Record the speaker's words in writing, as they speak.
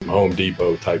Home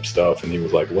Depot type stuff. And he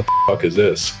was like, what the fuck is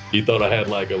this? He thought I had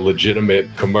like a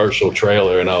legitimate commercial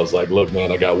trailer. And I was like, look,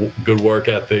 man, I got good work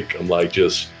ethic. I'm like,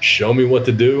 just show me what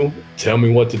to do. Tell me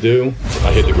what to do.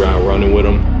 I hit the ground running with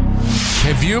him.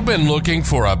 Have you been looking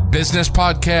for a business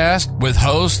podcast with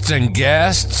hosts and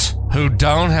guests who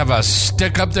don't have a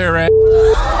stick up their ass?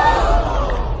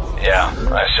 Yeah,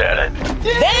 I said it.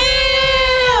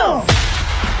 Damn!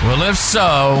 Well, if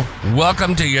so,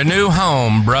 welcome to your new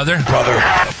home, brother.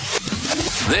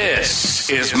 This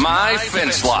is My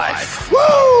Fence Life.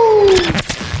 Woo!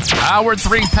 Our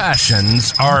three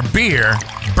passions are beer,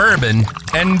 bourbon,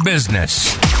 and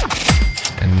business.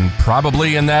 And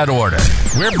probably in that order.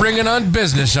 We're bringing on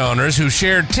business owners who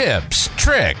share tips,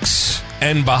 tricks,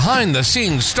 and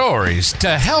behind-the-scenes stories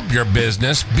to help your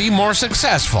business be more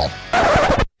successful.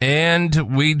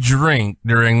 And we drink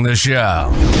during the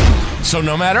show. So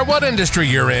no matter what industry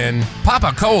you're in, pop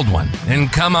a cold one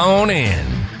and come on in.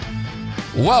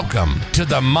 Welcome to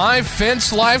the My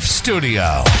Fence Life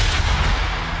Studio.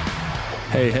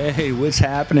 Hey, what's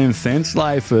happening, Fence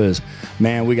Lifers?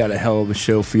 Man, we got a hell of a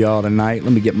show for y'all tonight.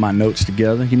 Let me get my notes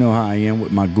together. You know how I am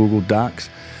with my Google Docs.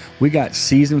 We got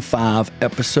Season 5,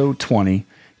 Episode 20,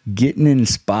 Getting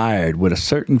Inspired with a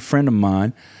certain friend of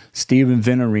mine, Stephen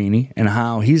Venturini, and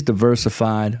how he's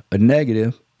diversified a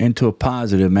negative into a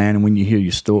positive, man. And when you hear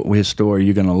his story,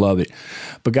 you're going to love it.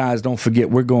 But guys, don't forget,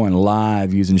 we're going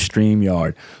live using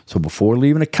StreamYard. So before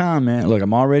leaving a comment, look,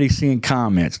 I'm already seeing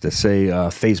comments that say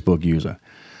Facebook user.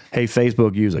 Hey,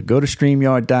 Facebook user, go to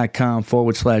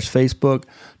StreamYard.com/Facebook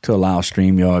to allow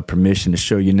StreamYard permission to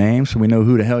show your name so we know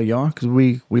who the hell you are, because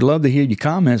we love to hear your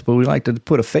comments, but we like to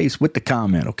put a face with the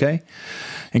comment, okay?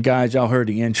 And guys, y'all heard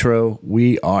the intro.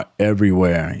 We are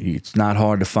everywhere. It's not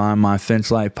hard to find My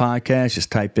Fence Life Podcast.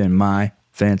 Just type in My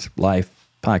Fence Life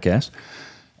Podcast,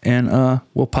 and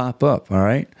we'll pop up, all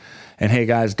right? And hey,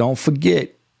 guys, don't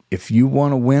forget, if you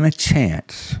want to win a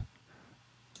chance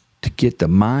to get the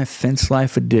My Fence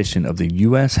Life edition of the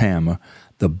U.S. Hammer,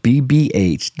 the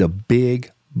BBH, the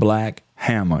Big Black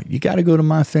Hammer, you got to go to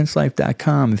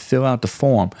myfencelife.com and fill out the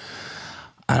form.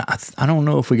 I don't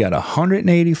know if we got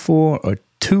 184 or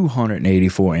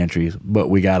 284 entries,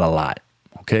 but we got a lot.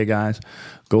 Okay, guys?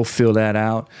 Go fill that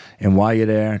out. And while you're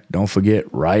there, don't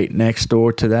forget, right next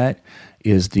door to that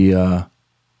is the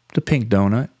pink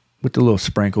donut with the little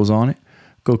sprinkles on it.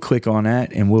 Go click on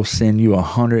that, and we'll send you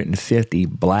 150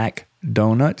 black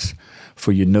donuts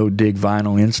for your no-dig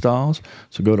vinyl installs.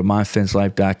 So go to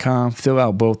myfencelife.com, fill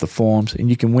out both the forms,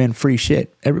 and you can win free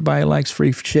shit. Everybody likes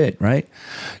free shit, right?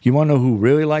 You want to know who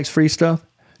really likes free stuff?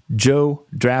 Joe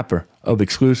Draper of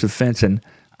Exclusive Fencing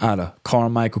out of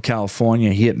Carmichael,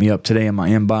 California. He hit me up today in my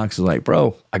inbox. He's like,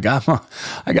 bro, I got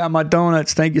my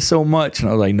donuts. Thank you so much. And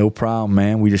I was like, no problem,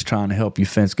 man. We're just trying to help you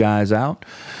fence guys out.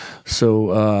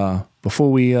 So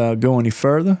before we go any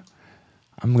further,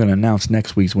 I'm going to announce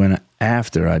next week's winner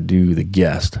after I do the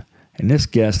guest. And this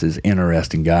guest is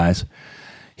interesting, guys.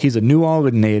 He's a New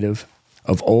Orleans native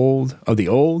of the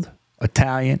old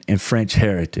Italian and French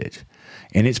heritage.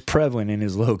 And it's prevalent in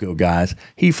his logo, guys.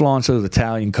 He flaunts those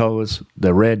Italian colors,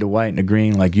 the red, the white, and the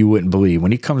green, like you wouldn't believe.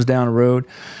 When he comes down the road,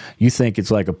 you think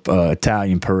it's like a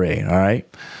Italian parade, all right?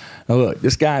 Now, look,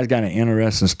 this guy's got an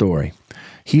interesting story.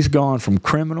 He's gone from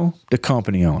criminal to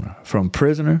company owner, from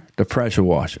prisoner to pressure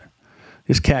washer.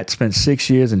 This cat spent 6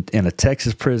 years in a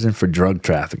Texas prison for drug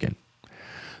trafficking.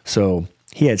 So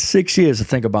he had 6 years to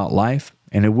think about life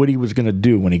and what he was going to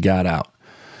do when he got out,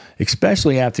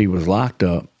 especially after he was locked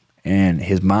up and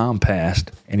his mom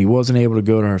passed and he wasn't able to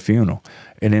go to her funeral.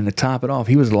 And then to top it off,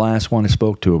 he was the last one that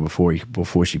spoke to her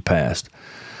before she passed.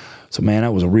 So, man,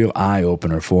 that was a real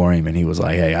eye-opener for him. And he was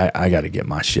like, hey, I got to get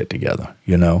my shit together,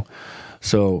 you know?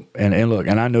 So, and look,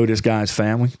 and I know this guy's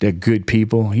family. They're good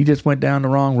people. He just went down the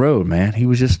wrong road, man. He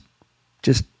was just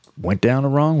went down the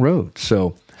wrong road.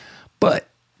 So, but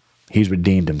he's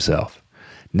redeemed himself.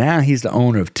 Now he's the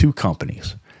owner of 2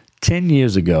 companies. 10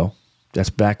 years ago,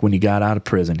 that's back when he got out of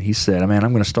prison, he said, man,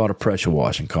 I'm going to start a pressure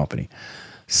washing company.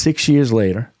 6 years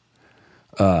later,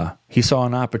 he saw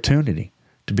an opportunity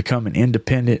to become an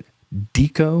independent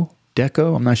deco,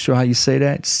 I'm not sure how you say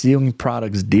that, sealing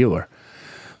products dealer.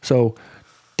 So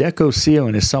deco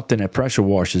sealing is something that pressure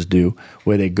washers do,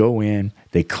 where they go in,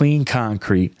 they clean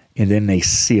concrete, and then they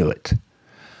seal it.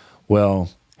 Well,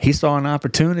 he saw an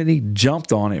opportunity,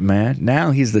 jumped on it, man.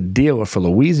 Now he's the dealer for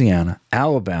Louisiana,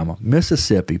 Alabama,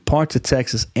 Mississippi, parts of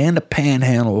Texas, and the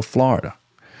panhandle of Florida.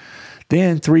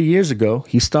 Then 3 years ago,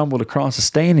 he stumbled across a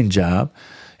staining job,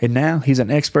 and now he's an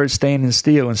expert staining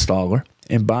steel installer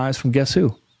and buys from guess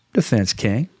who? The Fence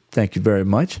King. Thank you very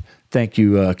much. Thank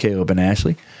you, Caleb and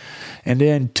Ashley. And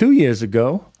then 2 years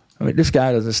ago, I mean, this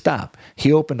guy doesn't stop.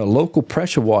 He opened a local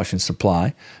pressure washing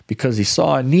supply because he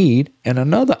saw a need and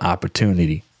another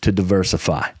opportunity to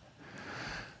diversify.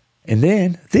 And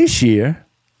then this year,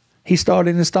 he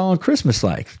started installing Christmas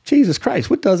lights. Jesus Christ,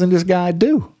 what doesn't this guy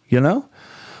do, you know?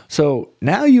 So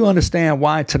now you understand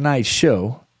why tonight's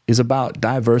show is about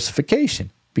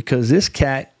diversification, because this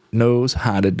cat knows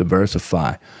how to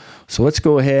diversify. So let's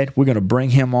go ahead. We're going to bring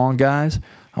him on, guys.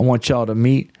 I want y'all to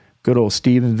meet good old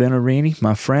Stephen Venturini,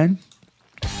 my friend.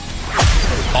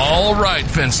 All right,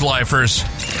 Fence Lifers,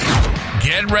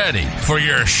 get ready for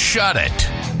your Shut It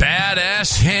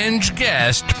Badass Hinge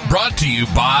guest, brought to you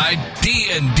by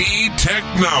D&D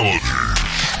Technology,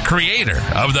 creator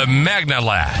of the Magna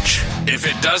Latch. If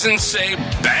it doesn't say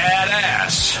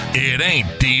badass, it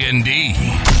ain't D&D.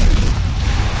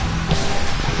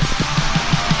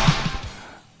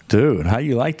 Dude, how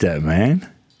you like that, man?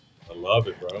 I love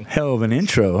it, bro. Hell of an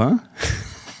intro, huh?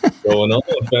 Going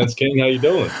on, Fence King? How you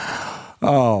doing?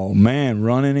 Oh, man,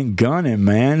 running and gunning,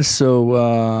 man.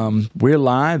 So we're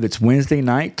live. It's Wednesday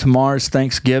night. Tomorrow's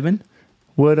Thanksgiving.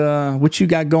 What you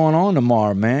got going on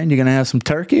tomorrow, man? You going to have some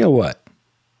turkey or what?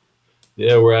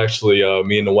 Yeah, we're actually,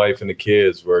 me and the wife and the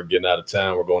kids, we're getting out of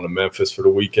town. We're going to Memphis for the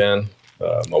weekend.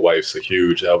 My wife's a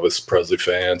huge Elvis Presley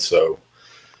fan, so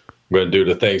we're going to do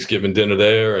the Thanksgiving dinner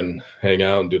there and hang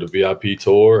out and do the VIP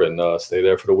tour and stay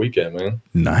there for the weekend, man.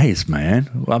 Nice, man.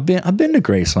 Well, I've been to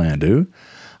Graceland, dude.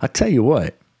 I tell you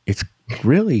what, it's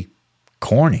really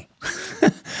corny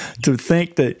to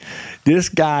think that this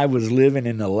guy was living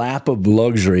in the lap of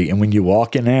luxury, and when you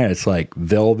walk in there, it's like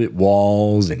velvet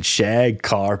walls and shag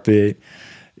carpet.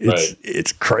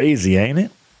 It's crazy, ain't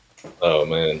it? Oh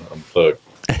man, my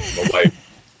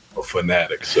wife a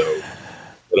fanatic, so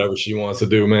whatever she wants to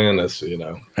do, man, that's, you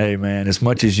know. Hey man, as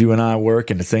much as you and I work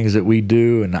and the things that we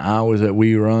do and the hours that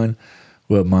we run,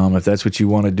 well, Mom, if that's what you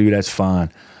want to do, that's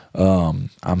fine.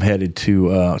 I'm headed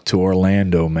to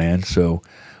Orlando, man. So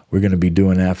we're going to be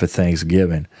doing that for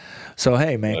Thanksgiving. So,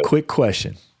 hey, man, quick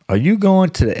question. Are you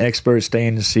going to the Expert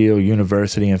Stain and Seal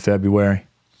University in February?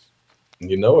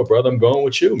 You know it, brother. I'm going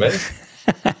with you, man.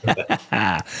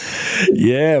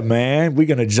 Yeah, man. We're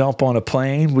going to jump on a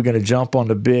plane. We're going to jump on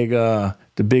the big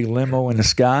limo in the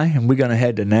sky, and we're going to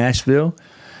head to Nashville.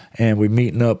 And we're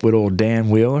meeting up with old Dan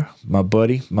Wheeler, my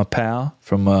buddy, my pal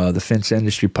from the Fence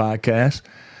Industry Podcast.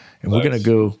 And nice.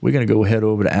 We're gonna go head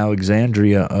over to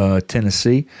Alexandria,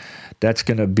 Tennessee. That's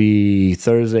gonna be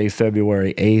Thursday,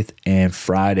 February 8th, and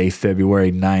Friday,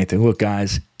 February 9th. And look,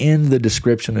 guys, in the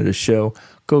description of the show,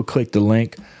 go click the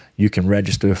link. You can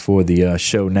register for the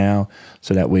show now,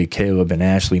 so that way Caleb and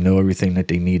Ashley know everything that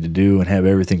they need to do and have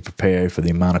everything prepared for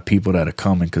the amount of people that are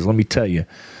coming. Because let me tell you,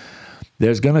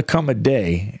 there's going to come a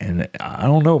day, and I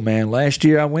don't know, man. Last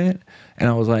year I went, and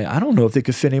I was like, I don't know if they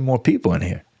could fit any more people in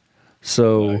here.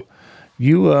 So right.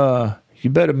 You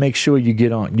better make sure you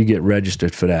get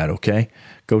registered for that, okay?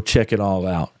 Go check it all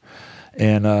out.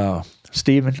 And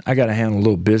Stephen, I got to handle a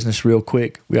little business real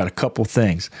quick. We got a couple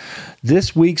things.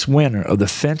 This week's winner of the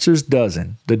Fencer's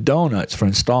Dozen, the donuts for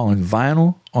installing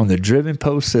vinyl on the driven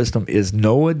post system, is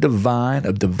Noah Devine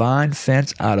of Devine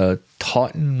Fence out of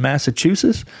Taunton,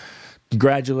 Massachusetts.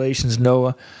 Congratulations,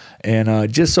 Noah.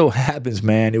 And just so happens,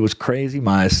 man, it was crazy.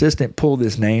 My assistant pulled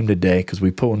this name today because we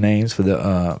pull names for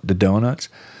the donuts.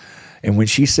 And when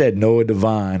she said Noah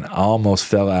Devine, I almost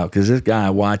fell out because this guy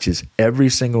watches every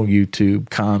single YouTube,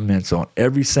 comments on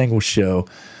every single show.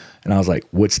 And I was like,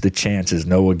 what's the chances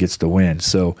Noah gets to win?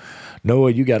 So, Noah,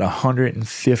 you got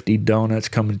 150 donuts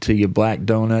coming to you, black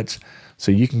donuts.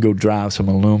 So you can go drive some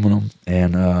aluminum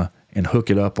and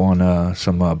hook it up on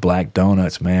some black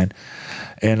donuts, man.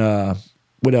 And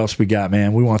what else we got,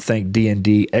 man? We want to thank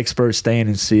D&D, Expert Stain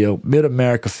and Seal,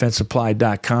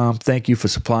 MidAmericaFenceSupply.com. Thank you for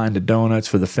supplying the donuts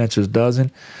for the Fencer's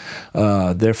Dozen.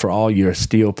 They're for all your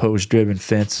steel post-driven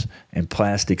fence and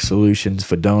plastic solutions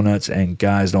for donuts. And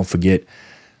guys, don't forget,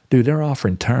 dude, they're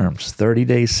offering terms, 30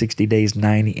 days, 60 days,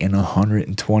 90, and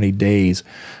 120 days.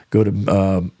 Go to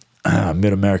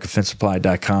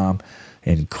MidAmericaFenceSupply.com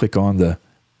and click on the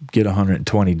get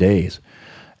 120 days.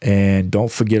 And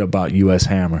don't forget about U.S.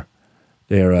 Hammer.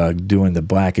 They're doing the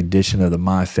black edition of the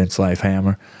My Fence Life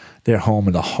hammer. They're home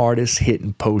of the hardest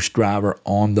hitting post driver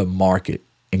on the market.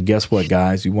 And guess what,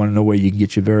 guys? You want to know where you can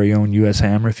get your very own U.S.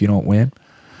 Hammer if you don't win?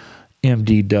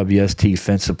 MDWST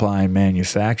Fence Supply and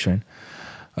Manufacturing.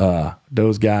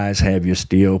 Those guys have your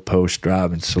steel post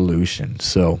driving solution.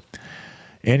 So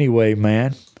anyway,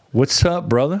 man, what's up,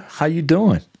 brother? How you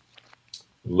doing?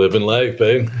 Living life,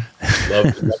 babe. Love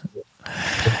it.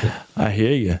 I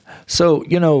hear you. So,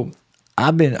 you know,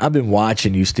 I've been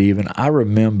watching you, Stephen. I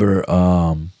remember,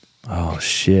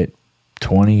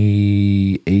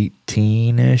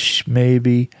 2018-ish,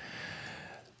 maybe.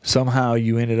 Somehow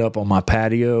you ended up on my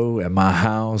patio at my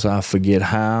house. I forget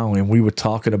how. And we were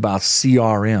talking about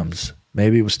CRMs.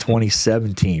 Maybe it was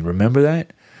 2017. Remember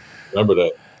that? Remember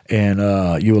that.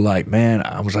 And you were like, man,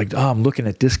 I was like, I'm looking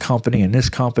at this company and this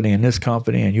company and this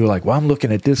company. And you were like, well, I'm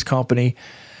looking at this company.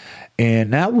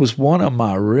 And that was one of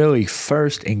my really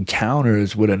first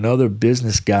encounters with another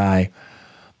business guy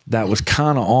that was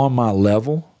kind of on my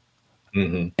level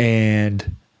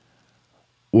and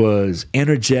was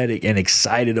energetic and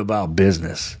excited about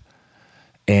business.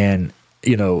 And,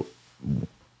 you know,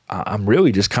 I'm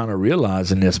really just kind of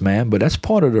realizing this, man, but that's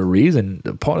part of the reason,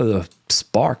 part of the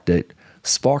spark that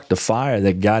sparked the fire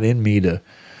that got in me to,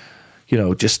 you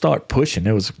know, just start pushing.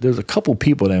 There was a couple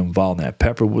people that were involved in that.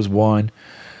 Pepper was one,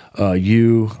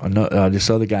 this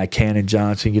other guy, Cannon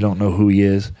Johnson, you don't know who he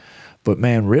is, but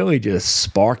man, really just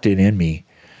sparked it in me.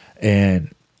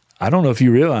 And I don't know if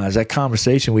you realize that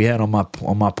conversation we had on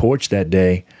my porch that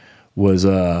day was,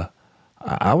 I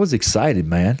was excited,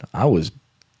 man. I was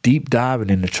deep diving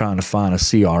into trying to find a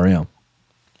CRM.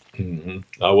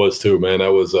 I was too, man.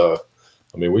 That was, I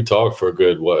mean, we talked for a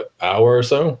good, hour or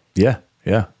so? Yeah.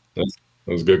 It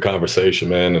was a good conversation,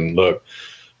 man. And look,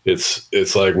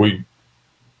 it's like we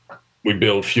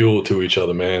build fuel to each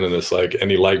other, man. And it's like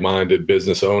any like-minded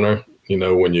business owner, you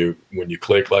know, when you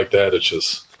click like that,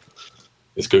 it's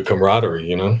good camaraderie,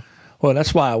 you know? Well,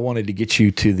 that's why I wanted to get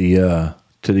you to the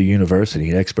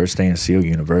university, Expert Stand Seal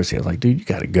University. I was like, dude, you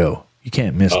got to go. You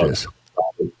can't miss this,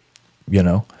 you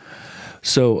know?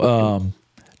 So,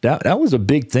 that was a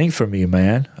big thing for me,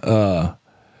 man,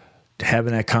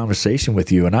 having that conversation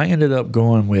with you. And I ended up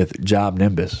going with Job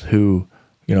Nimbus, who,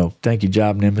 you know, thank you,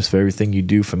 Job Nimbus, for everything you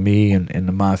do for me and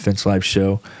the My Fence Life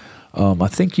show. I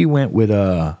think you went with,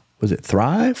 was it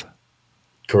Thrive?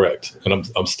 Correct.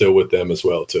 And I'm still with them as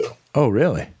well, too. Oh,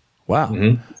 really? Wow.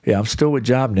 Yeah, I'm still with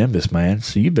Job Nimbus, man.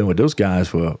 So you've been with those guys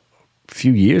for a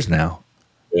few years now.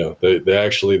 Yeah, they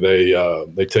actually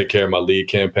take care of my lead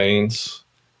campaigns,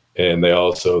 and they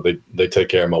also they take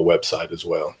care of my website as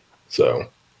well. So,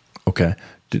 okay,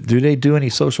 do they do any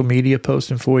social media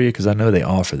posting for you? Because I know they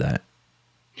offer that.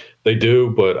 They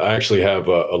do, but I actually have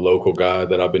a local guy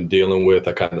that I've been dealing with.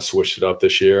 I kind of switched it up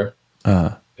this year.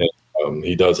 And,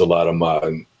 he does a lot of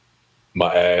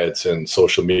my ads and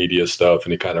social media stuff,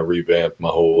 and he kind of revamped my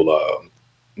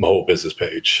whole business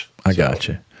page. I got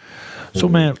you. So,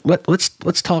 man,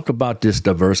 let's talk about this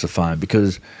diversifying,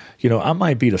 because, you know, I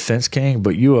might be the fence king,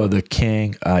 but you are the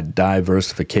king at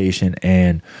diversification.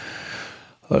 And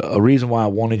a reason why I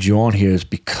wanted you on here is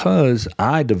because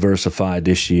I diversified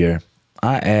this year.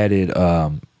 I added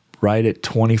right at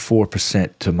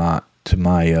 24% to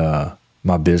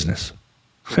my business.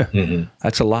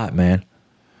 That's a lot, man.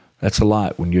 That's a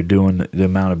lot when you're doing the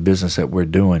amount of business that we're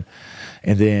doing.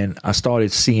 And then I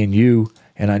started seeing you.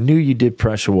 And I knew you did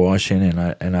pressure washing,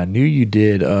 and I knew you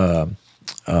did the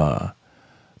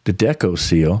deco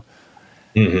seal,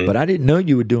 but I didn't know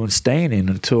you were doing staining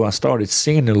until I started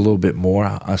seeing it a little bit more.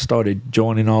 I started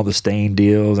joining all the stain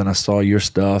deals, and I saw your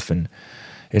stuff and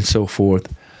so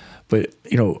forth. But,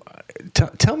 you know,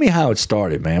 tell me how it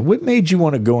started, man. What made you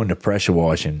want to go into pressure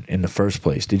washing in the first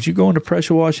place? Did you go into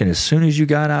pressure washing as soon as you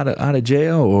got out of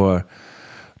jail, or,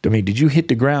 I mean, did you hit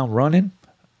the ground running?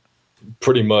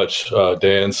 Pretty much,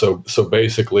 Dan. So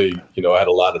basically, you know, I had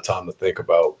a lot of time to think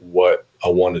about what I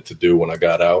wanted to do when I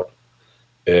got out.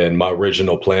 And my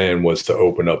original plan was to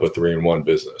open up a 3-in-1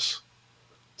 business.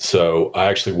 So I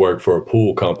actually worked for a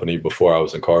pool company before I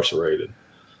was incarcerated.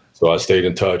 So I stayed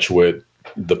in touch with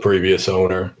the previous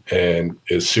owner. And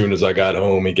as soon as I got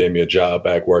home, he gave me a job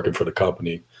back working for the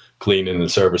company, cleaning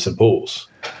and servicing pools.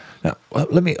 Now, I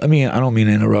don't mean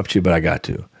to interrupt you, but I got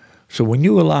to. So when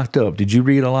you were locked up, did you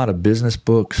read a lot of business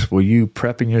books? Were you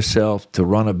prepping yourself to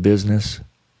run a business?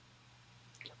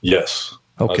 Yes.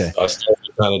 Okay. I started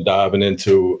kind of diving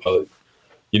into,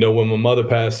 you know, when my mother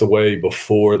passed away,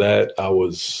 before that, I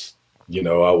was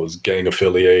gang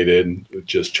affiliated,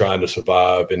 just trying to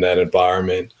survive in that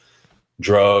environment,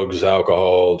 drugs,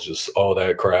 alcohol, just all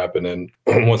that crap. And then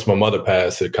once my mother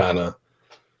passed, it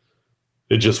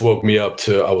just woke me up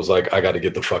to, I was like, I got to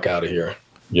get the fuck out of here.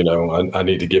 You know, I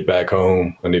need to get back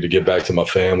home. I need to get back to my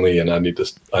family, and I need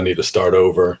to start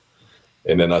over.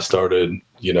 And then I started,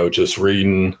 you know, just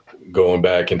reading, going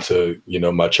back into, you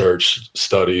know, my church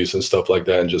studies and stuff like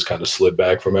that, and just kind of slid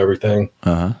back from everything.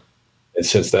 And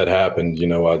since that happened, you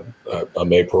know, I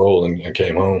made parole and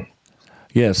came home.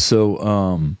 Yeah. So,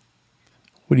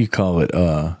 what do you call it?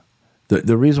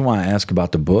 The reason why I ask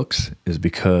about the books is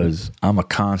because I'm a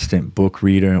constant book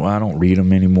reader. Well, I don't read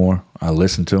them anymore. I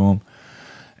listen to them.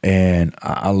 and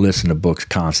I listen to books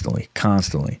constantly.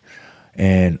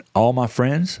 And all my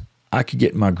friends, I could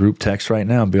get in my group text right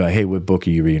now and be like, hey, what book are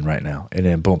you reading right now? And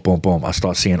then boom, boom, boom. I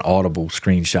start seeing Audible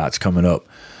screenshots coming up.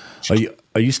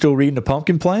 Are you still reading The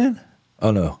Pumpkin Plan?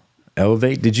 Oh, no.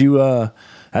 Elevate? Did you,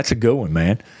 that's a good one,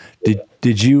 man.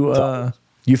 Did you,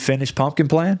 you finish Pumpkin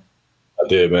Plan? I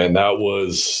did, man. That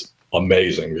was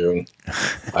amazing, dude.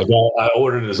 I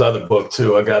ordered his other book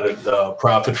too. I got it,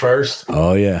 Profit First.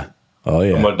 Oh, yeah. I'm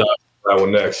going to dive that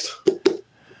one next.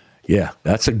 Yeah,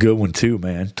 that's a good one too,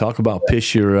 man. Talk about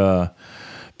piss your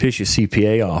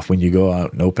CPA off when you go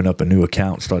out and open up a new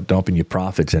account and start dumping your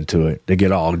profits into it. They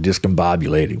get all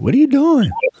discombobulated. What are you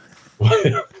doing?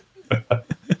 Hey,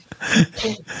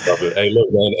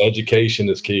 look, man, education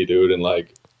is key, dude. And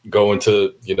like going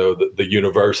to, the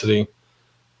university,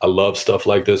 I love stuff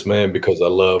like this, man, because I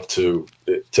love to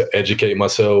educate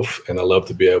myself, and I love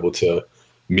to be able to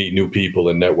meet new people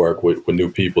and network with new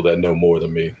people that know more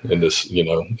than me in this,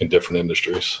 in different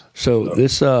industries. So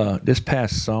this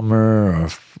past summer or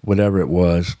whatever it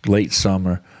was, late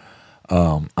summer,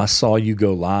 I saw you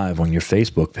go live on your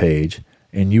Facebook page,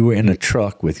 and you were in a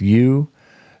truck with you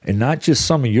and not just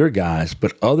some of your guys,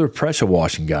 but other pressure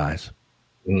washing guys.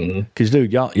 Because,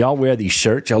 dude, y'all wear these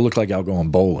shirts. Y'all look like y'all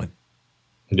going bowling.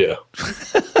 Yeah.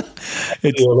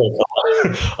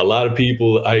 A lot of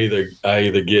people, I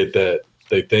either get that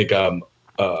they think I'm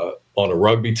on a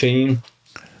rugby team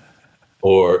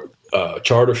or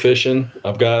charter fishing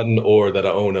I've gotten, or that I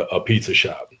own a pizza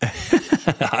shop.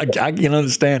 I can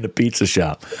understand the pizza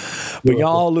shop. But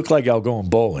y'all look like y'all going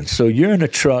bowling. So you're in a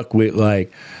truck with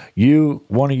like you,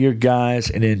 one of your guys,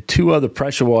 and then two other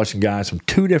pressure washing guys from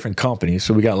two different companies.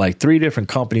 So we got like three different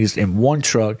companies in one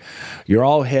truck. You're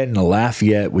all heading to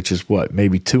Lafayette, which is what,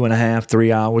 maybe 2.5,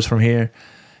 3 hours from here.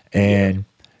 And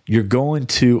you're going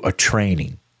to a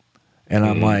training. And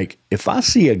I'm like, if I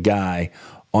see a guy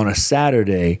on a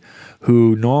Saturday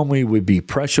who normally would be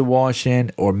pressure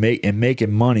washing or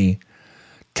making money,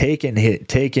 taking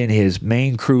his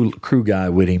main crew guy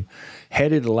with him,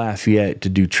 headed to Lafayette to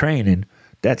do training,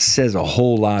 that says a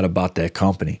whole lot about that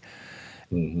company.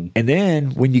 And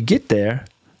then when you get there,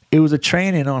 it was a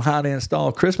training on how to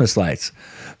install Christmas lights,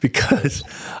 because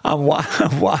I'm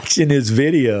watching this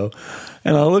video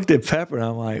and I looked at Pepper and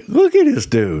I'm like, look at this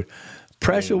dude.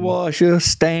 Pressure washer,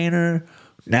 stainer,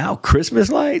 now Christmas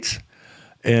lights.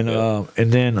 And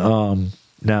then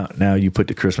now you put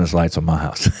the Christmas lights on my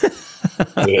house.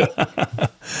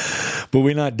 But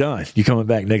we're not done. You're coming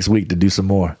back next week to do some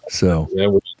more. So yeah,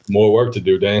 more work to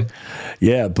do, Dan.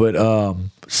 Yeah, but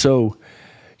so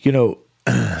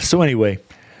anyway,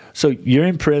 so you're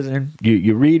in prison,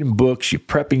 you're reading books, you're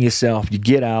prepping yourself, you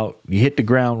get out, you hit the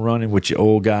ground running with your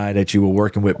old guy that you were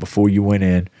working with before you went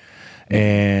in,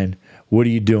 and what are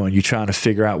you doing? You trying to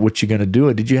figure out what you're going to do,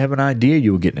 or did you have an idea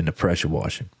you were getting into pressure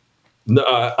washing? No,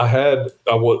 I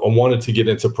wanted to get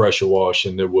into pressure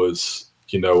washing. It was,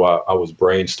 I was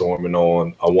brainstorming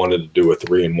on, I wanted to do a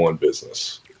 3-in-1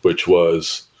 business, which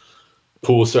was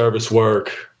pool service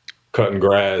work, cutting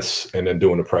grass, and then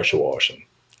doing the pressure washing.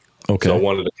 Okay. So I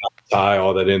wanted to tie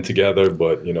all that in together,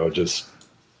 but,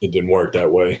 it didn't work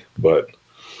that way. But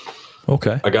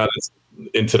okay, I got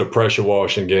into the pressure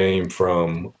washing game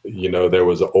from, there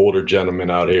was an older gentleman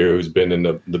out here who's been in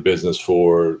the business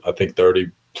for, I think,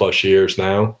 30 plus years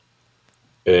now.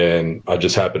 And I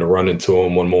just happened to run into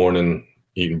him one morning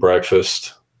eating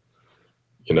breakfast.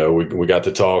 We got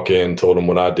to talking, told him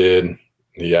what I did.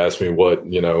 He asked me what,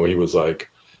 he was like,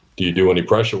 do you do any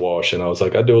pressure washing? I was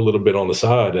like, I do a little bit on the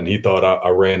side. And he thought I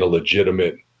ran a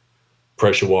legitimate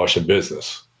pressure washing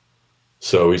business.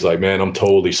 So he's like, man, I'm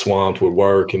totally swamped with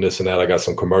work and this and that. I got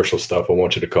some commercial stuff. I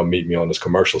want you to come meet me on this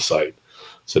commercial site.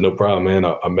 So no problem, man.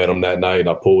 I met him that night and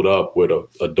I pulled up with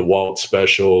a DeWalt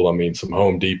special. Some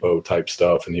Home Depot type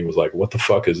stuff. And he was like, what the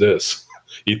fuck is this?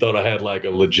 He thought I had like a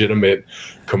legitimate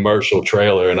commercial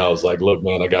trailer. And I was like, look,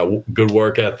 man, I got good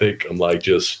work ethic. I'm like,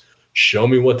 just show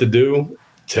me what to do.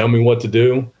 Tell me what to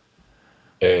do.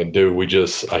 And dude,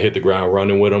 I hit the ground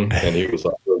running with him. And he was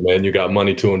like, look, man, you got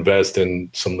money to invest in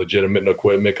some legitimate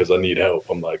equipment because I need help.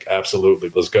 I'm like, absolutely,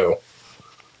 let's go.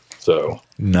 So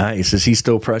nice. Is he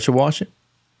still pressure washing?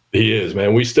 He is,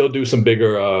 man. We still do some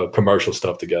bigger commercial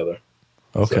stuff together.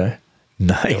 Okay. So,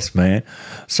 nice, man.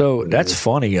 So that's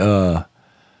funny.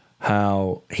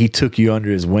 How he took you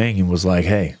under his wing and was like,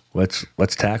 hey, let's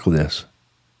tackle this.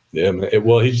 Yeah, man.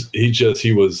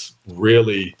 He was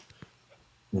really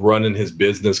running his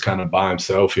business kind of by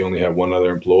himself. He only had one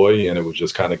other employee, and it was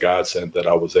just kind of godsend that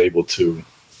I was able to.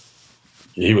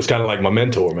 He was kind of like my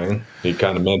mentor, man. He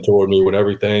kind of mentored me with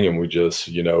everything, and we just,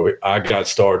 I got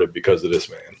started because of this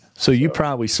man. So you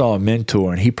probably saw a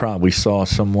mentor, and he probably saw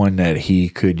someone that he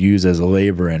could use as a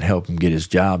laborer and help him get his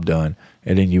job done,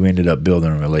 and then you ended up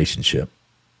building a relationship.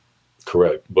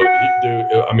 Correct. But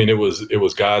it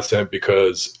was God sent,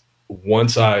 because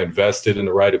once I invested in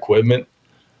the right equipment,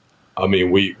 I mean,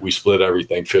 we split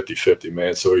everything 50-50,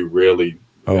 man. So he really,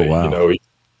 wow.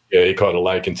 He caught a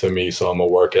liking to me, saw my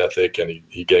work ethic, and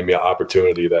he gave me an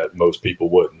opportunity that most people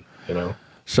wouldn't,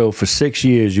 So for 6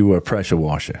 years, you were a pressure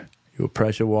washer. You were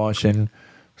pressure washing,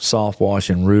 soft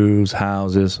washing roofs,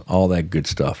 houses, all that good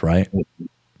stuff, right?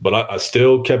 But I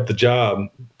still kept the job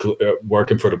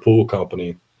working for the pool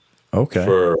company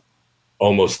for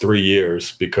almost 3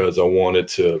 years, because I wanted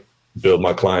to build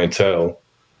my clientele.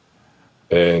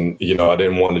 And, I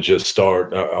didn't want to just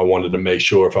start. I wanted to make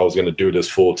sure if I was going to do this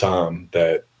full time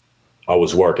that I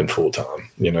was working full time,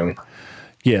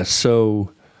 Yeah.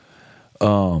 So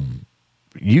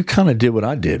you kind of did what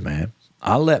I did, man.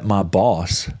 I let my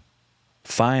boss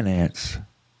finance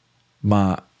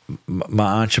my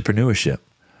entrepreneurship.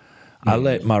 I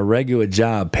let my regular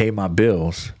job pay my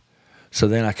bills, so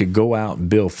then I could go out and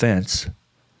build fence,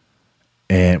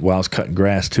 and while I was cutting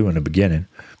grass too in the beginning,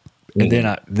 and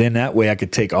then that way I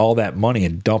could take all that money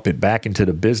and dump it back into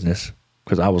the business,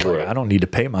 because I was like, I don't need to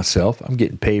pay myself. I'm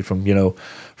getting paid from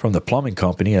from the plumbing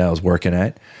company that I was working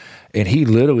at, and he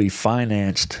literally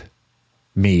financed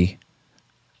me,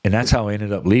 and that's how I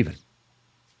ended up leaving.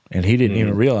 And he didn't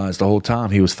even realize the whole time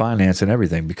he was financing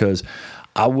everything, because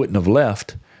I wouldn't have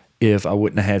left if I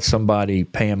wouldn't have had somebody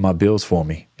paying my bills for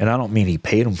me. And I don't mean he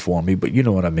paid them for me, but you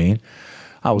know what I mean.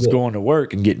 I was going to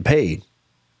work and getting paid.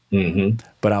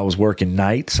 But I was working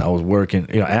nights. I was working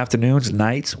afternoons,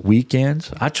 nights,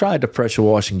 weekends. I tried the pressure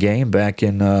washing game back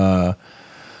in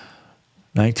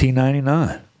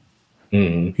 1999,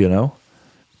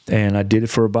 and I did it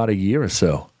for about a year or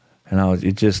so. And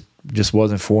it just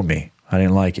wasn't for me. I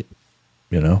didn't like it.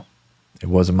 It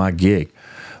wasn't my gig.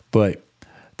 But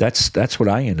that's what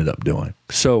I ended up doing.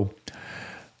 So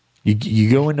you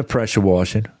go into pressure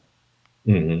washing,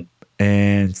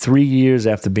 and 3 years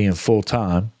after being full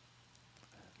time,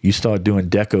 you start doing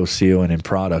deco sealing and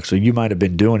products. So you might have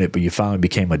been doing it, but you finally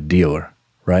became a dealer,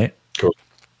 right? Cool.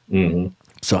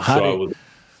 So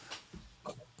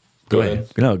go ahead.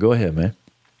 No, go ahead, man.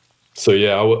 So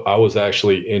yeah, I was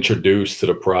actually introduced to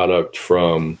the product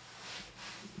from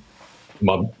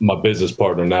my business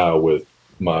partner now with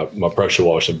my pressure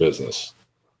washing business.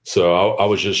 So I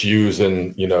was just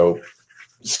using,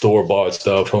 store-bought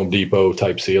stuff, Home Depot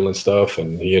type sealing stuff,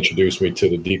 and he introduced me to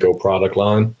the Deco product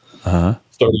line.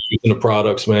 Started using the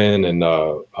products, man, and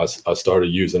I started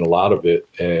using a lot of it.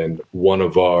 And one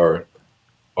of our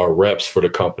reps for the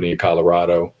company in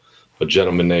Colorado, a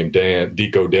gentleman named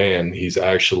Deco Dan, he's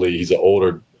an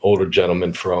older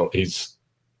gentleman he's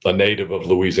a native of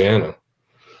Louisiana.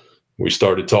 We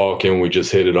started talking, we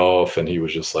just hit it off, and he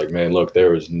was just like, man, look,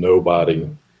 there is nobody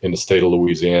in the state of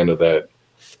Louisiana that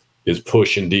is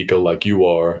pushing Deco like you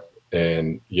are.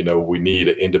 And, we need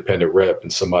an independent rep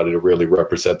and somebody to really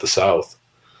represent the South.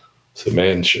 So,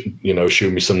 man, shoot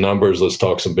me some numbers. Let's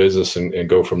talk some business and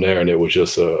go from there. And it was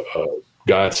just a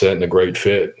godsend and a great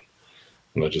fit.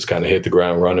 And I just kind of hit the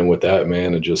ground running with that,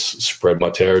 man, and just spread my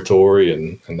territory.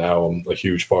 And now I'm a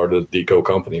huge part of the Deco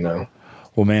company now.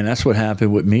 Well, man, that's what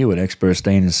happened with me with Expert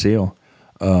Stain and Seal.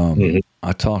 I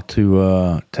talked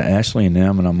to Ashley and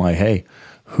them, and I'm like, hey,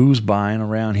 who's buying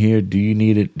around here? Do you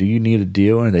need it? Do you need a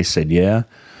dealer? And they said, yeah.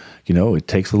 It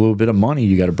takes a little bit of money.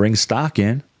 You got to bring stock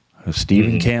in.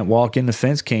 Steven can't walk in the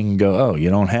Fence King and go, oh, you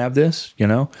don't have this?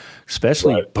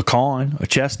 Especially pecan, a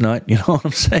chestnut. You know what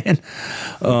I'm saying?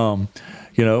 A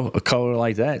color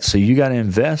like that. So you got to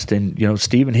invest. And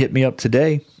Steven hit me up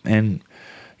today, and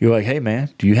you're like, hey, man,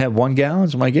 do you have 1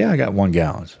 gallons? I'm like, yeah, I got 1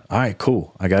 gallons. All right,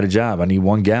 cool. I got a job. I need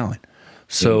 1 gallon.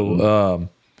 So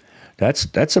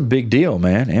that's a big deal,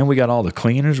 man. And we got all the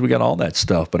cleaners. We got all that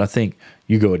stuff. But I think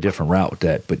you go a different route with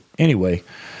that. But anyway,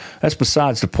 that's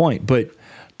besides the point. But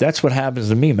that's what happens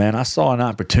to me, man. I saw an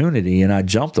opportunity, and I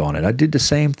jumped on it. I did the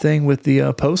same thing with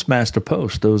the Postmaster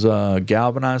post, those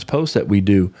galvanized posts that we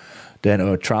do that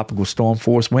are tropical storm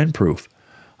force windproof.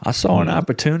 I saw an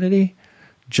opportunity,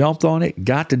 jumped on it,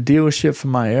 got the dealership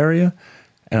from my area,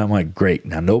 and I'm like, great.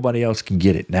 Now nobody else can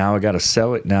get it. Now I got to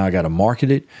sell it. Now I got to market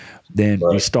it. Then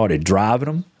we started driving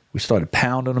them. We started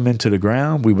pounding them into the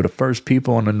ground. We were the first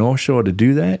people on the North Shore to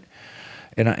do that.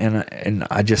 And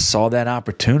I just saw that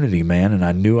opportunity, man, and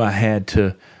I knew I had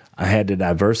to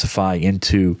diversify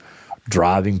into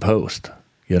driving post,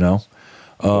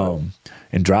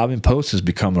 and driving post has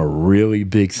become a really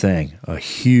big thing, a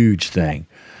huge thing.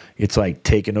 It's like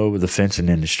taking over the fencing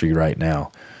industry right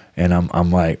now. And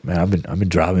I'm like, man, I've been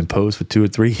driving posts for 2 or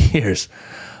 3 years.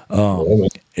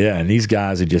 Yeah, and these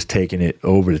guys are just taking it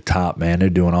over the top, man. They're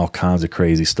doing all kinds of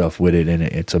crazy stuff with it, and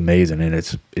it's amazing, and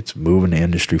it's moving the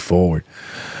industry forward.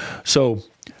 So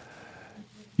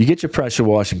you get your pressure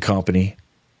washing company.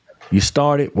 You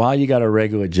start it while you got a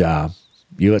regular job.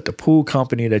 You let the pool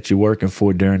company that you're working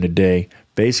for during the day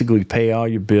basically pay all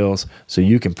your bills so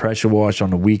you can pressure wash on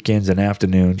the weekends and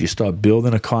afternoons. You start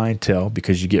building a clientele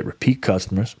because you get repeat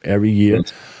customers every year.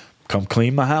 Come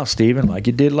clean my house, Steven, like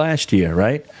you did last year,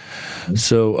 right?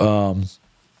 So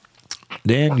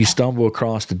then you stumble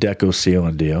across the deco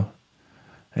sealing deal.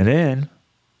 And then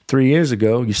 3 years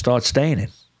ago, you start staining.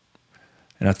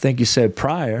 And I think you said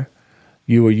prior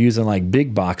you were using like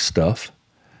big box stuff.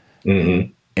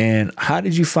 Mm-hmm. And how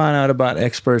did you find out about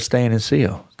Expert Stain and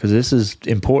Seal? Because this is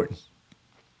important.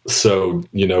 So,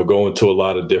 going to a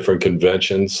lot of different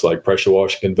conventions, like pressure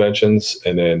washing conventions,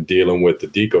 and then dealing with the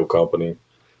deco company.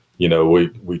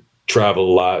 We travel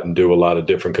a lot and do a lot of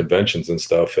different conventions and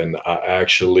stuff. And I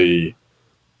actually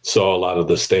saw a lot of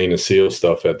the stain and seal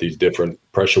stuff at these different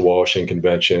pressure washing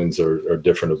conventions or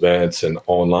different events and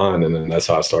online. And then that's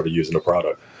how I started using the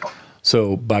product.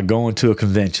 So by going to a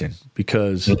convention,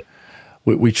 because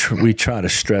we try to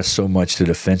stress so much to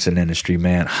the fencing industry,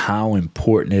 man, how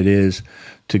important it is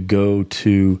to go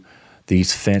to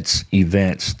these fence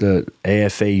events, the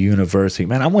AFA University.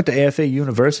 Man, I went to AFA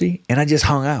University and I just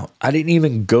hung out. I didn't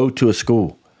even go to a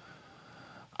school.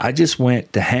 I just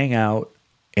went to hang out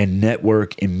and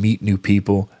network and meet new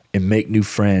people and make new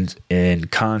friends and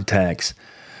contacts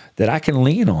that I can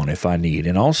lean on if I need,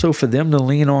 and also for them to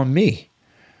lean on me.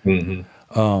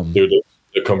 Mm-hmm. Dude,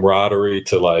 the camaraderie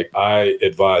to I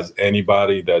advise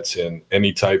anybody that's in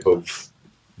any type of,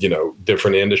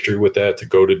 different industry with that to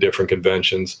go to different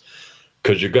conventions,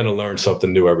 because you're going to learn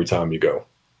something new every time you go.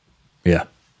 Yeah,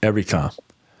 every time.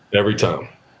 Every time.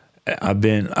 I've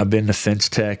been to Fence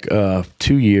Tech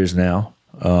 2 years now.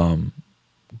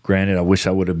 Granted, I wish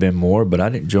I would have been more, but I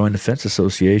didn't join the Fence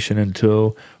Association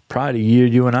until probably the year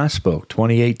you and I spoke,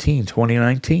 2018,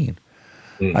 2019.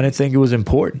 I didn't think it was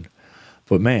important.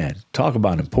 But man, talk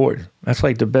about important. That's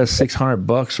like the best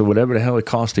 $600 or whatever the hell it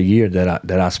costs a year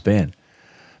that I spend.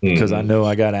 Because I know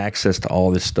I got access to all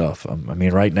this stuff. I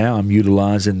mean, right now I'm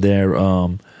utilizing their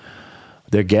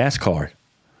gas card,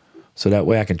 so that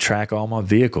way I can track all my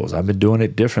vehicles. I've been doing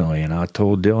it differently, and I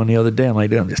told Dylan the other day, I'm like,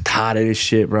 dude, I'm just tired of this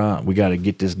shit, bro. We got to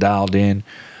get this dialed in.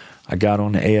 I got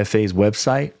on the AFA's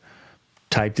website,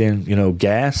 typed in,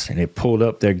 gas, and it pulled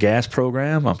up their gas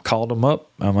program. I called them up.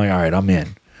 I'm like, all right, I'm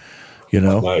in.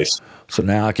 Nice. So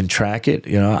now I can track it.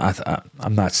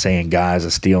 I'm not saying guys are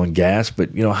stealing gas,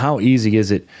 but how easy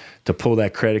is it to pull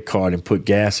that credit card and put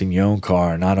gas in your own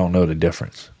car, and I don't know the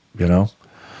difference,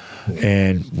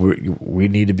 And we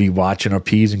need to be watching our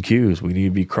P's and Q's. We need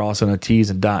to be crossing our T's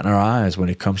and dotting our I's when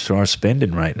it comes to our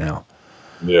spending right now.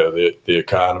 Yeah, the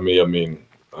economy. I mean,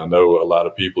 I know a lot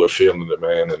of people are feeling it,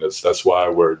 man, and that's why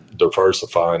we're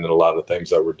diversifying in a lot of things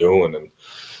that we're doing, and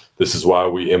this is why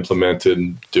we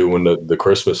implemented doing the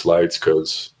Christmas lights,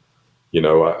 because,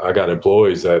 I got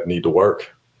employees that need to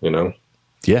work,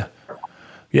 Yeah.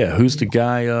 Yeah. Who's the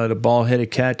guy, the bald-headed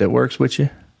cat that works with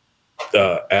you?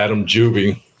 Adam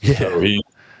Juby. Yeah. So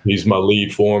he's my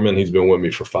lead foreman. He's been with me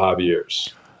for 5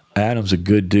 years. Adam's a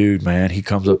good dude, man. He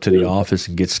comes up to the office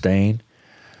and gets stained.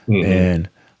 Mm-hmm. And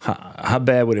how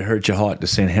bad would it hurt your heart to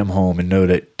send him home and know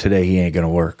that today he ain't going to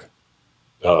work?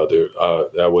 Oh, dude,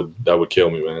 that would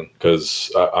kill me, man.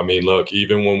 Because I mean, look,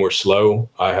 even when we're slow,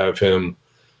 I have him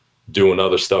doing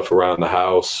other stuff around the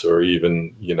house, or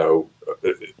even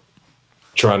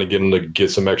trying to get him to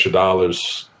get some extra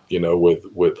dollars,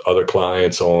 with other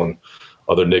clients on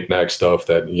other knickknack stuff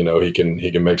that he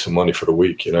can make some money for the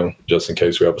week, just in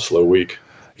case we have a slow week.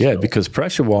 Yeah, because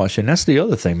pressure washing, that's the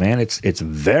other thing, man. It's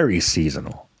very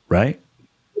seasonal, right?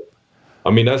 I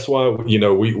mean, that's why,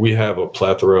 we have a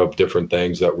plethora of different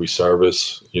things that we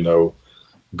service,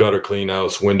 gutter clean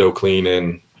outs, window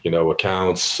cleaning,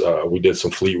 accounts. We did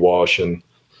some fleet washing.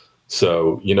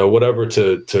 So, whatever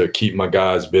to keep my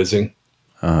guys busy.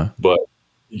 Uh-huh. But,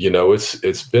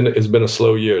 it's been a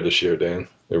slow year this year, Dan.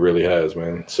 It really has,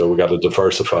 man. So we got to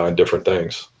diversify in different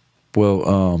things.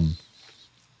 Well,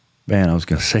 man, I was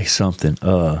going to say something.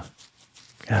 God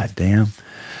damn.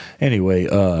 Anyway,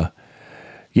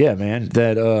 yeah, man,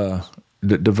 that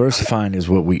the diversifying is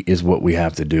what we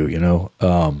have to do,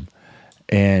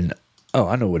 and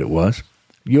I know what it was.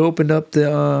 You opened up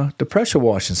the pressure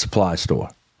washing supply store.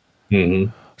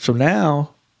 Mm-hmm. So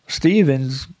now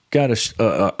Steven's got a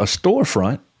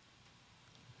storefront,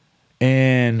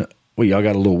 and y'all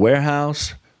got a little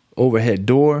warehouse, overhead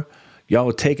door. y'all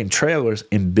were taking trailers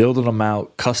and building them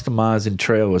out, customizing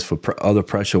trailers for other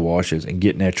pressure washers and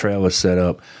getting their trailers set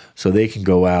up so they can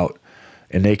go out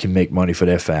and they can make money for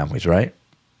their families, right?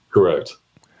 Correct.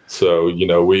 So,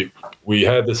 we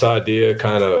had this idea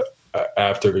kind of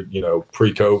after,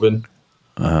 pre-COVID.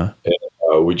 Uh-huh.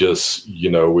 And we just,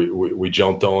 we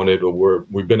jumped on it.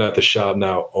 We've been at the shop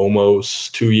now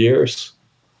almost 2 years.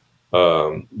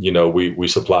 We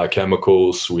supply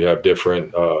chemicals. We have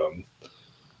different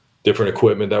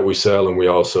equipment that we sell, and we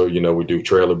also, we do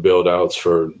trailer build outs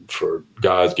for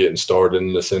guys getting started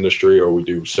in this industry, or we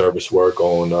do service work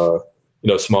on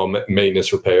small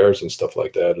maintenance repairs and stuff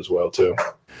like that as well too.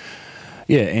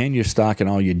 Yeah, and you're stocking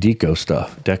all your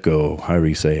deco, however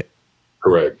you say it.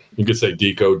 Correct. You could say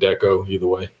deco, either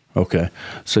way. Okay.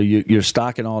 So you're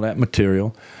stocking all that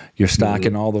material. You're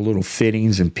stocking all the little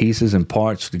fittings and pieces and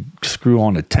parts to screw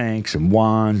on the tanks and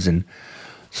wands, and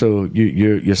so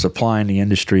you're supplying the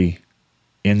industry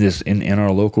in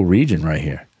our local region right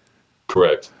here.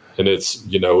 Correct. And it's,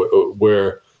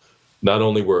 we're not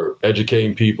only we're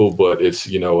educating people, but it's,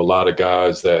 a lot of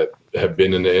guys that have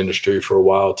been in the industry for a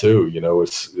while too.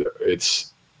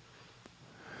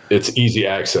 It's easy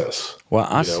access. Well,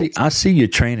 I see your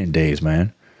training days,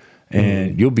 man.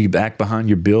 And you'll be back behind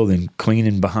your building,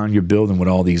 cleaning behind your building with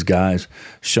all these guys,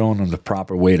 showing them the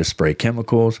proper way to spray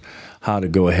chemicals, how to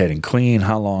go ahead and clean,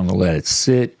 how long to let it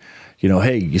sit.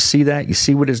 Hey, you see that? You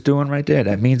see what it's doing right there?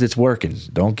 That means it's working.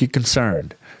 Don't get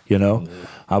concerned.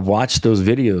 I've watched those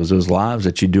videos, those lives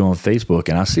that you do on Facebook,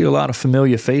 and I see a lot of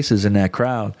familiar faces in that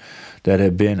crowd that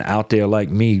have been out there like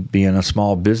me, being a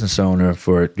small business owner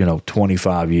for,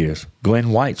 25 years. Glenn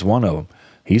White's one of them.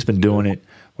 He's been doing it.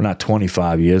 Well, not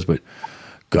 25 years, but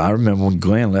I remember when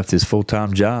Glenn left his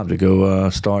full-time job to go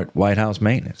start White House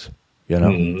maintenance,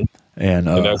 And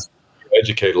that's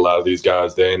educate a lot of these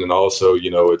guys then. And also,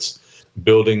 it's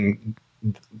building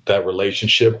that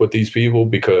relationship with these people,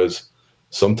 because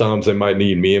sometimes they might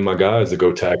need me and my guys to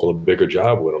go tackle a bigger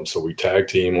job with them. So we tag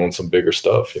team on some bigger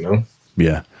stuff,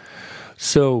 Yeah.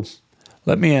 So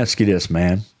let me ask you this,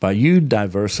 man. By you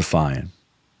diversifying,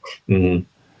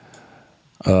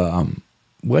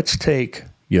 let's take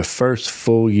your first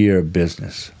full year of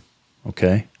business,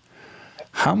 okay?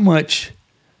 How much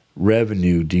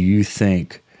revenue do you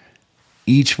think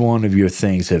each one of your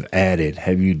things have added?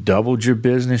 Have you doubled your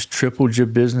business, tripled your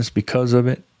business because of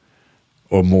it,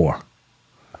 or more?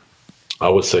 I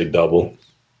would say double.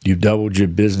 You've doubled your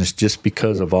business just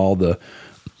because of all the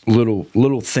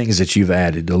little things that you've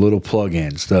added, the little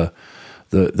plugins,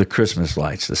 the Christmas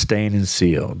lights, the stain and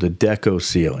seal, the deco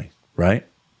sealing, right?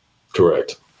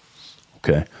 Correct.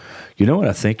 Okay. You know what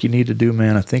I think you need to do,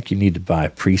 man? I think you need to buy a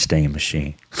pre-stain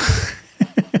machine.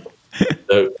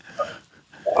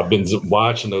 I've been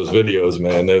watching those videos,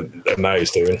 man. They're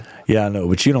nice, dude. Yeah, I know,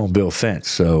 but you don't build fence.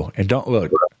 So, and don't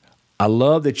look. I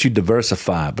love that you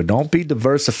diversify, but don't be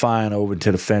diversifying over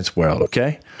to the fence world,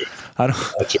 okay?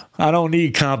 I don't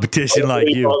need competition like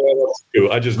you.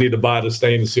 I just need to buy the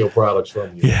stain and seal products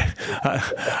from you. Yeah,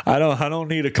 I don't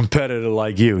need a competitor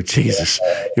like you. Jesus,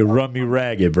 you run me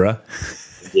ragged, bro.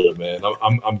 Good, man.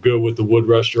 I'm good with the wood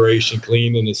restoration,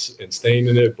 cleaning and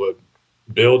staining it, but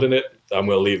building it, I'm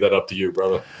going to leave that up to you,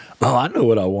 brother. Oh, I know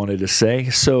what I wanted to say.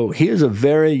 So here's a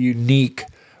very unique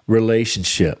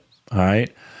relationship, all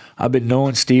right? I've been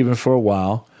knowing Steven for a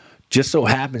while. Just so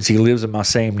happens he lives in my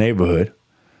same neighborhood.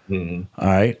 All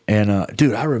right. And,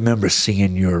 dude, I remember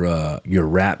seeing your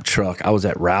wrap truck. I was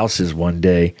at Rouse's one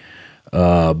day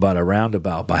by a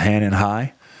roundabout by Hannon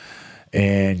High.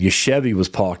 And your Chevy was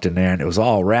parked in there, and it was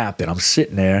all wrapped. And I'm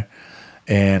sitting there,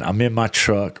 and I'm in my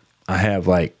truck. I have,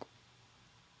 like,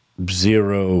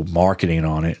 zero marketing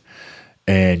on it.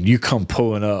 And you come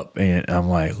pulling up, and I'm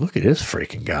like, look at this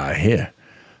freaking guy here.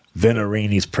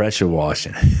 Venturini's pressure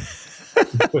washing.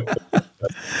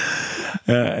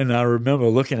 And I remember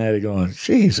looking at it going,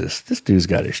 Jesus, this dude's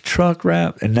got his truck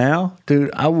wrapped. And now,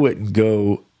 dude, I wouldn't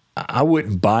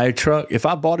buy a truck. If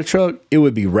I bought a truck, it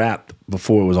would be wrapped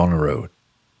before it was on the road.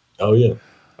 Oh, yeah.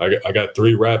 I got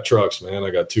 3 wrap trucks, man. I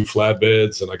got 2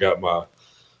 flatbeds, and I got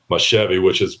my Chevy,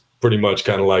 which is pretty much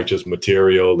kind of like just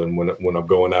material. And when I'm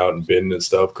going out and bidding and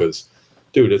stuff, because,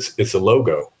 dude, it's a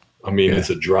logo. I mean, It's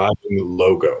a driving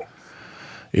logo.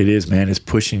 It is, man. It's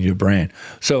pushing your brand.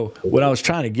 So what I was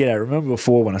trying to get at, remember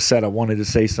before when I said I wanted to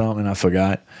say something and I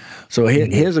forgot? So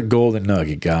here's a golden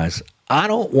nugget, guys. I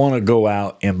don't want to go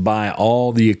out and buy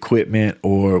all the equipment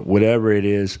or whatever it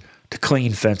is to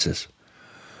clean fences.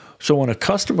 So when a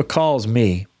customer calls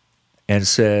me and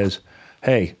says,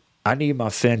 hey, I need my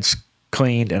fence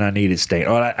cleaned and I need it stained,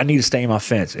 or I need to stain my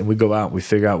fence, and we go out and we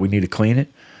figure out we need to clean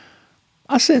it,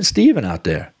 I send Steven out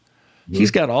there.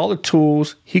 He's got all the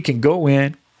tools. He can go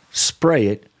in, spray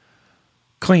it,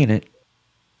 clean it,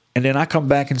 and then I come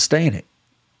back and stain it.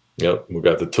 Yep, we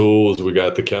got the tools, we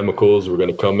got the chemicals. We're going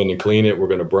to come in and clean it. We're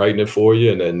going to brighten it for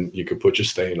you, and then you can put your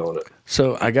stain on it.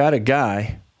 So I got a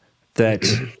guy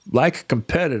that's like a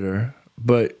competitor,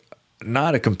 but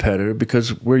not a competitor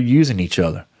because we're using each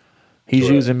other. He's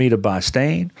using me to buy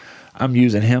stain. I'm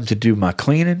using him to do my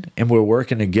cleaning, and we're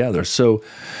working together. So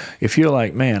if you're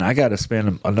like, man, I got to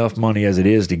spend enough money as it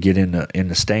is to get in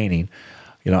the staining,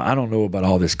 I don't know about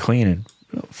all this cleaning.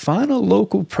 Find a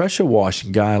local pressure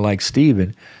washing guy like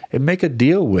Steven and make a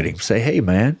deal with him. Say, hey,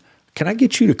 man, can I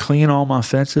get you to clean all my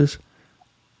fences?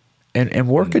 And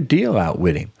work a deal out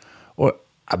with him. Or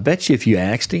I bet you if you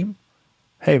asked him,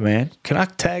 hey, man, can I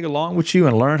tag along with you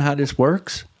and learn how this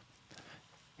works?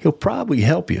 He'll probably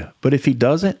help you. But if he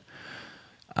doesn't,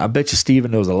 I bet you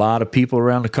Steven knows a lot of people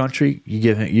around the country.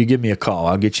 You give me a call.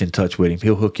 I'll get you in touch with him.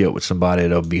 He'll hook you up with somebody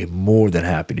that'll be more than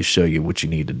happy to show you what you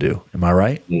need to do. Am I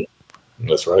right?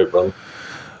 That's right, brother.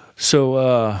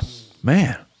 So,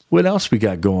 man, what else we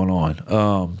got going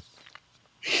on?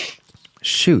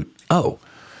 Shoot. Oh,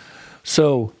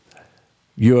 so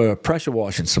your pressure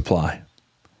washing supply.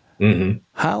 Mm-hmm.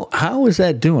 How is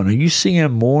that doing? Are you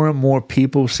seeing more and more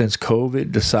people since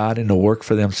COVID deciding to work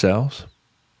for themselves?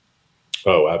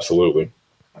 Oh, absolutely.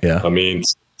 Yeah. I mean,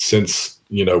 since,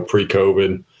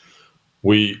 pre-COVID,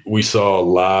 we saw a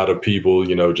lot of people,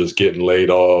 just getting laid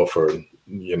off or,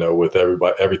 with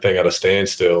everything at a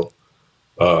standstill.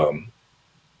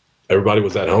 Everybody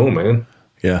was at home, man.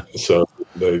 Yeah. So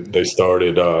they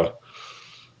started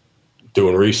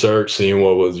doing research, seeing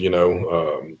what was,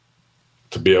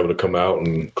 to be able to come out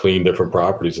and clean different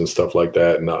properties and stuff like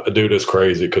that. And dude, it's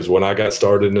crazy because when I got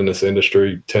started in this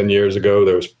industry 10 years ago,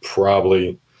 there was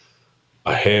probably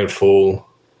a handful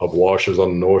of washers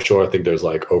on the North Shore. I think there's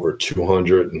like over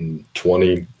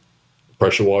 220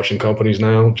 pressure washing companies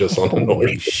now just on the North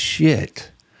Shore.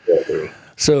 Shit. Yeah, dude.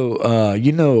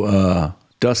 So,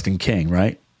 Dustin King,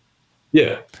 right?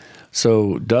 Yeah.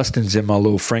 So Dustin's in my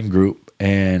little friend group,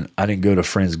 and I didn't go to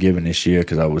Friendsgiving this year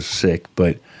because I was sick,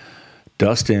 but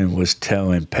Dustin was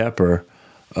telling Pepper,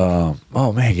 oh,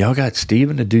 man, y'all got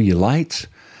Steven to do your lights?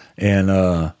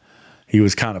 And he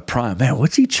was kind of primed. Man,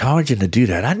 what's he charging to do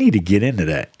that? I need to get into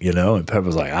that, And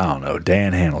Pepper's like, I don't know.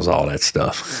 Dan handles all that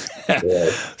stuff. Yeah.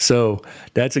 So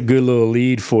that's a good little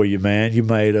lead for you, man. You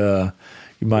might want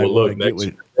to get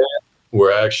with.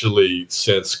 We're actually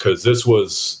because this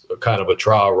was kind of a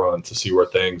trial run to see where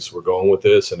things were going with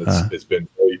this, and it's been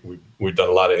great. We've done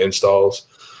a lot of installs.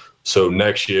 So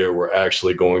next year we're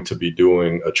actually going to be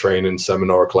doing a training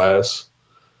seminar class,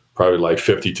 probably like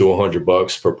 $50 to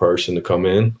 $100 per person to come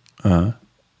in. Uh-huh.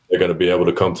 They're going to be able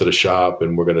to come to the shop,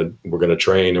 and we're gonna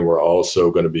train, and we're also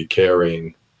going to be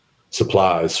carrying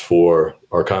supplies for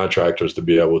our contractors to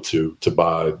be able to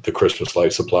buy the Christmas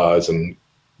light supplies and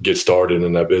get started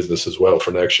in that business as well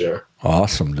for next year.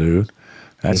 Awesome, dude.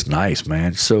 That's nice,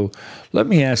 man. So let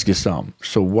me ask you something.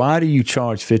 So why do you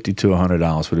charge $50 to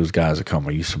 $100 for those guys to come?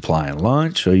 Are you supplying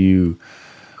lunch? Are you?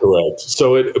 Correct.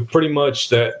 So it pretty much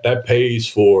that pays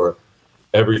for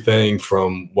everything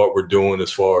from what we're doing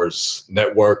as far as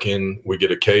networking. We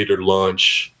get a catered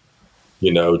lunch,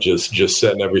 just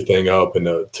setting everything up and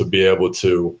to be able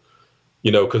to,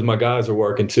 because my guys are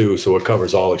working too, so it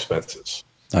covers all expenses.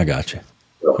 I got you.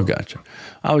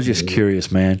 I was just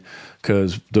curious, man,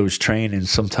 because those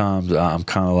trainings, sometimes I'm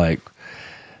kind of like,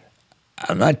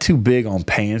 I'm not too big on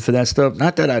paying for that stuff.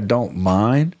 Not that I don't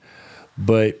mind,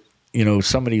 but,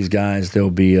 some of these guys, they'll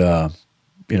be,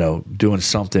 doing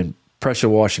something, pressure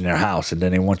washing their house, and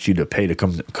then they want you to pay to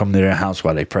come to their house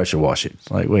while they pressure wash it.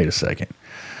 Like, wait a second.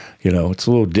 It's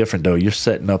a little different, though. You're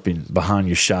setting up behind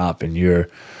your shop, and you're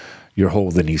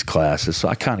holding these classes. So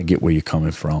I kind of get where you're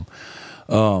coming from.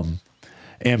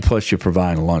 And plus, you're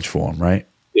providing lunch for them, right?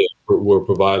 Yeah, we're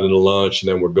providing the lunch, and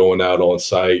then we're going out on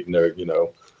site, and they're,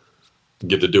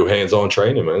 get to do hands-on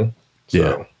training, man. So.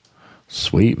 Yeah,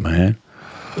 sweet, man.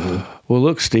 Mm-hmm. Well,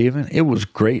 look, Steven, it was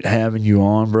great having you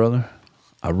on, brother.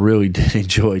 I really did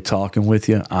enjoy talking with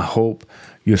you. I hope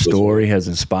your story has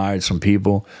inspired some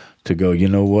people to go, you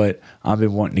know what? I've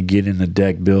been wanting to get in the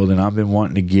deck building. I've been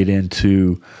wanting to get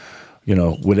into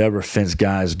whatever fence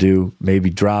guys do, maybe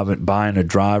buying a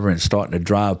driver and starting a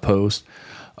drive post.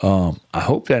 I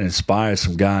hope that inspires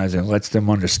some guys and lets them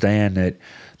understand that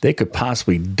they could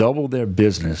possibly double their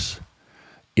business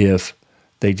if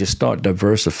they just start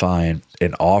diversifying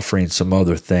and offering some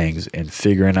other things and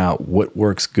figuring out what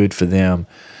works good for them.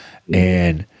 Mm-hmm.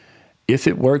 And if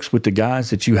it works with the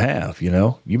guys that you have,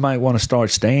 you might want to start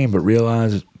staying, but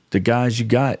realize the guys you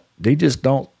got, they're just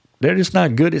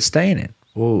not good at staying.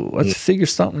 Well, let's figure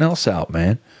something else out,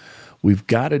 man. We've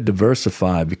got to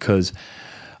diversify, because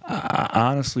I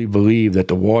honestly believe that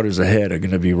the waters ahead are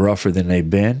going to be rougher than they've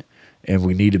been, and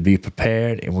we need to be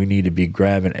prepared, and we need to be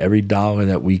grabbing every dollar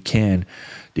that we can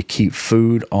to keep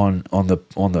food on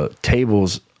the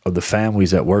tables of the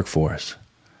families that work for us.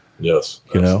 Yes,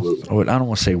 absolutely. You know, I don't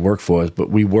want to say work for us, but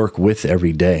we work with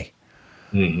every day.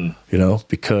 Mm-hmm. You know,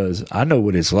 because I know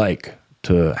what it's like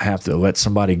to have to let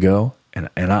somebody go, and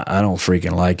I don't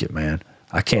freaking like it, man.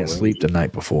 I can't sleep the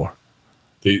night before.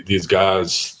 These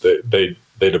guys, they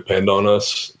depend on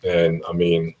us, and I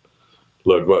mean,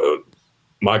 look,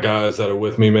 my guys that are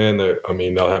with me, man,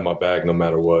 they'll have my back no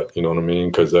matter what. You know what I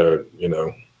mean? Because they're, you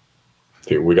know,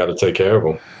 we got to take care of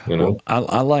them. You know,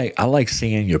 I like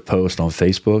seeing your post on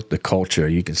Facebook. The culture,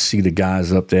 you can see the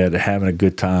guys up there. They're having a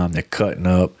good time. They're cutting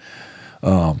up.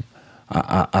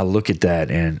 I look at that,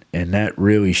 and that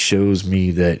really shows me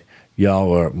that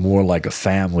y'all are more like a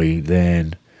family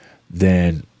than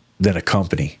a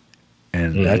company,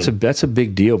 and that's a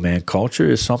big deal, man. Culture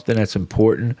is something that's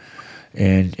important,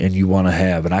 and you want to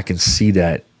have, and I can see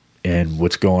that in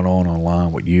what's going on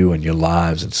online with you and your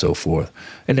lives and so forth.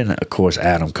 And then of course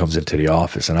Adam comes into the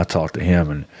office, and I talk to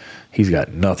him, and he's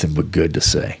got nothing but good to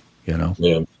say. You know.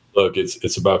 Yeah. Look,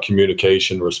 it's about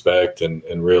communication, respect,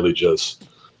 and really just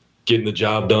getting the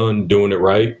job done, doing it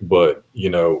right. But, you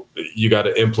know, you got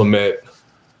to implement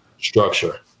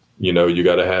structure. You know, you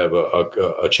got to have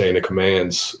a chain of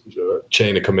command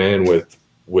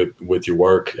with your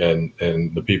work and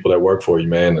the people that work for you,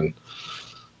 man. And,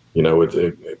 you know,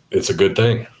 it's a good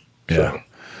thing. Yeah. So.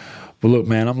 Well, look,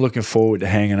 man, I'm looking forward to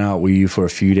hanging out with you for a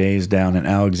few days down in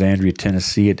Alexandria,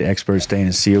 Tennessee at the Expert Stay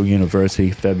in Seal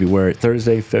University,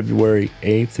 Thursday, February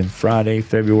 8th, and Friday,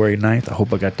 February 9th. I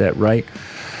hope I got that right.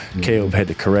 Mm-hmm. Caleb had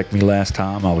to correct me last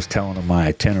time. I was telling him my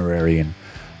itinerary, and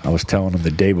I was telling him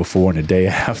the day before and the day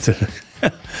after.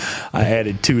 I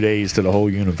added 2 days to the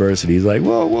whole university. He's like,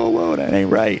 whoa, that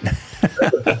ain't right.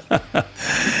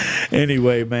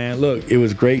 Anyway, man, look, it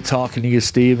was great talking to you,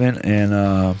 Steven, and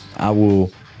I will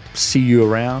see you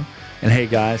around. And hey,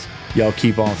 guys, y'all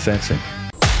keep on fencing.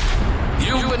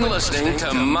 You've been listening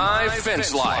to My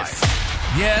Fence Life.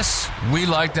 Yes, we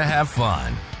like to have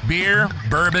fun. Beer,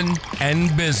 bourbon,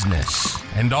 and business.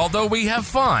 And although we have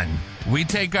fun, we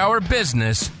take our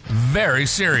business very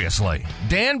seriously.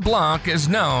 Dan Blanc is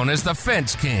known as the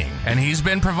Fence King, and he's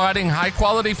been providing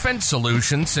high-quality fence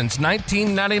solutions since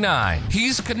 1999.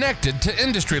 He's connected to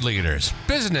industry leaders,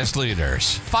 business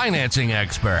leaders, financing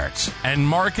experts, and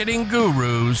marketing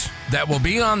gurus that will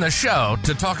be on the show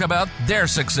to talk about their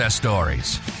success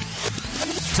stories.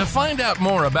 To find out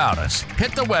more about us,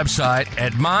 hit the website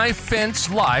at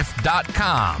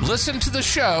myfencelife.com. Listen to the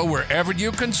show wherever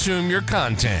you consume your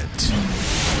content.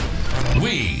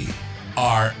 We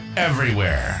are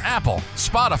everywhere. Apple,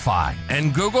 Spotify,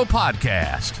 and Google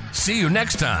Podcast. See you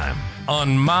next time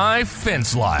on My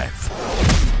Fence Life.